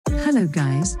Hello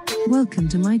guys, welcome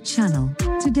to my channel.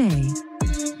 Today,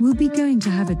 we'll be going to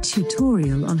have a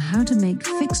tutorial on how to make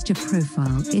fixture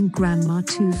profile in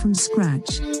GrandMa2 from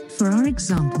scratch. For our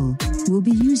example, we'll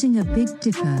be using a Big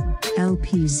Dipper,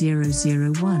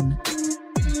 LP001.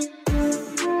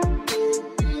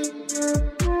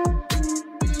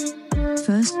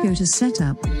 First go to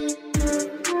Setup,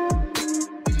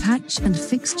 Patch and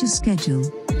Fixture Schedule,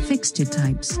 Fixture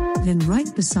Types, then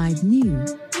right beside New,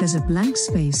 there's a blank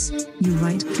space, you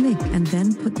right-click and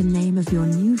then put the name of your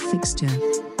new fixture.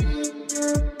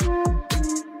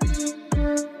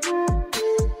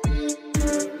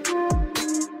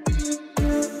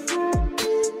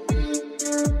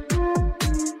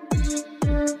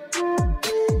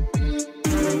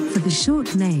 For the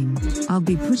short name, I'll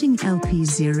be putting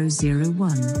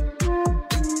LP001.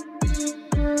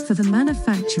 For the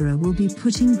manufacturer, we'll be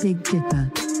putting Big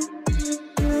Dipper.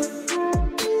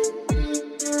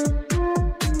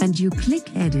 And you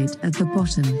click Edit at the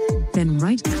bottom, then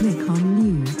right-click on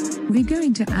New. We're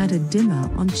going to add a dimmer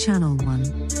on channel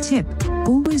 1. Tip: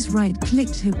 always right-click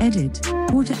to edit,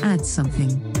 or to add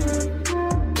something.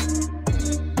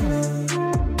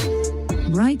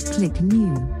 Right-click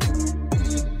New.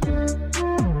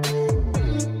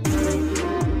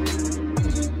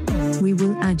 We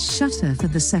will add shutter for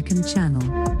the second channel.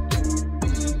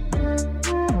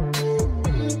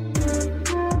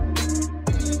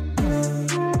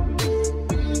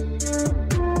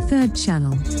 Third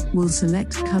channel, we'll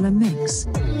select Color Mix.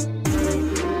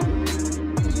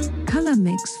 Color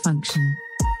Mix function.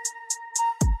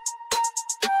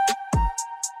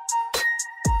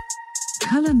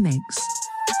 Color Mix.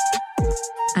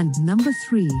 And number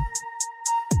 3.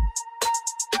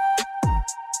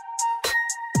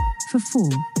 For 4,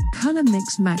 Color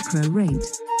Mix Macro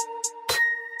Rate.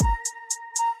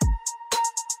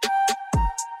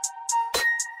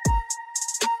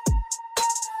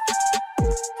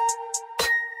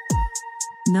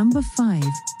 Number 5,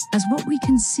 as what we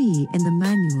can see in the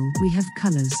manual, we have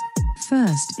colors.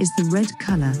 First is the red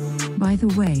color. By the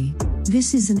way,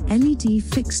 this is an LED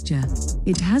fixture.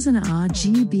 It has an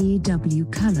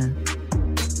RGBW color.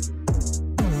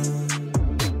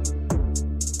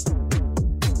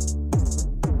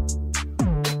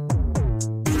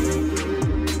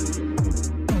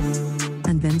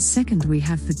 And then second we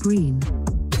have the green.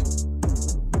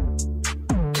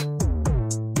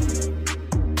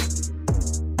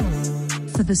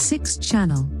 For the 6th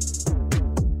channel,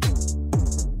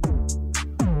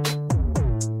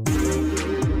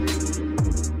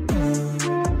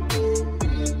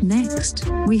 next,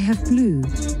 we have blue.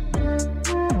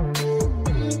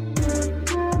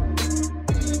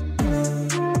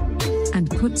 And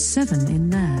put 7 in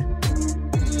there.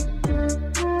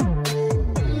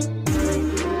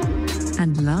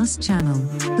 And last channel,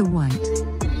 the white.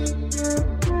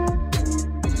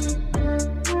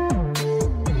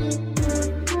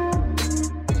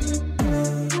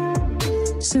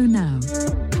 So now,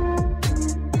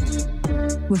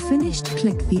 we're finished.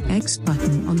 Click the X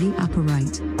button on the upper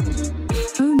right.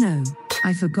 Oh no,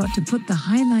 I forgot to put the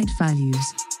highlight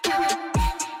values.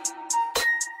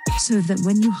 So that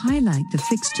when you highlight the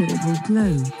fixture it will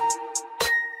glow.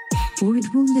 Or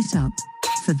it will lit up.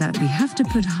 For that we have to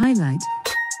put highlight.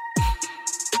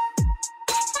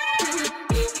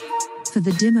 For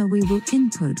the dimmer we will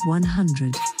input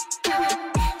 100.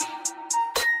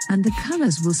 And the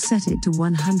colors will set it to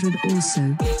 100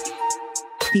 also.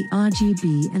 The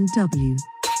RGB and W.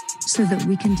 So that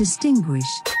we can distinguish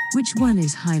which one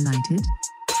is highlighted.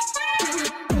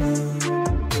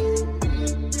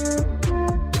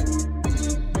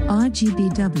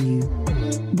 RGBW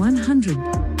 100.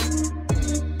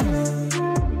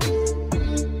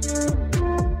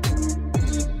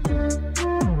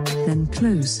 Then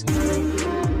close.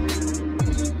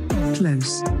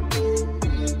 Close.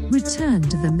 Return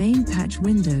to the main patch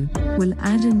window. We'll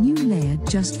add a new layer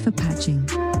just for patching.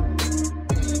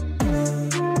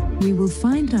 We will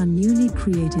find our newly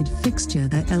created fixture,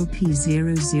 the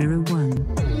LP001.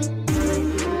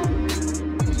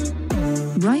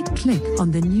 Right-click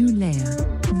on the new layer.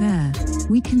 There,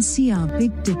 we can see our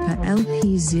Big Dipper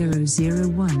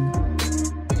LP001.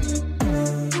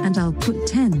 And I'll put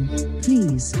 10,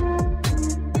 please.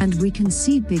 And we can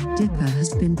see Big Dipper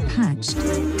has been patched.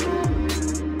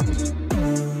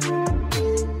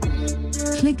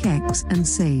 Click X and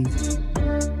save.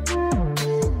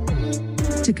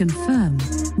 To confirm,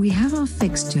 we have our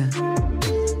fixture.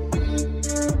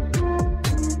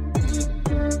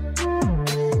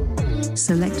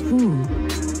 Select all.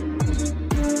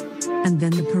 And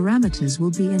then the parameters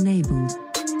will be enabled.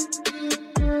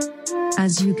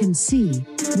 As you can see,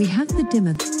 we have the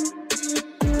dimmer.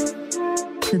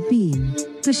 the beam,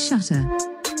 the shutter,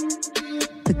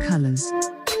 the colors.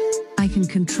 I can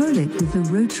control it with the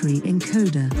rotary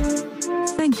encoder.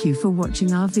 Thank you for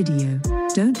watching our video.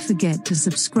 Don't forget to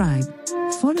subscribe.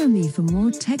 Follow me for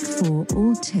more Tech for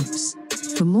All tips.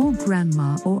 For more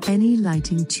GrandMa or any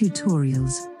lighting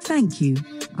tutorials. Thank you.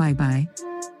 Bye bye.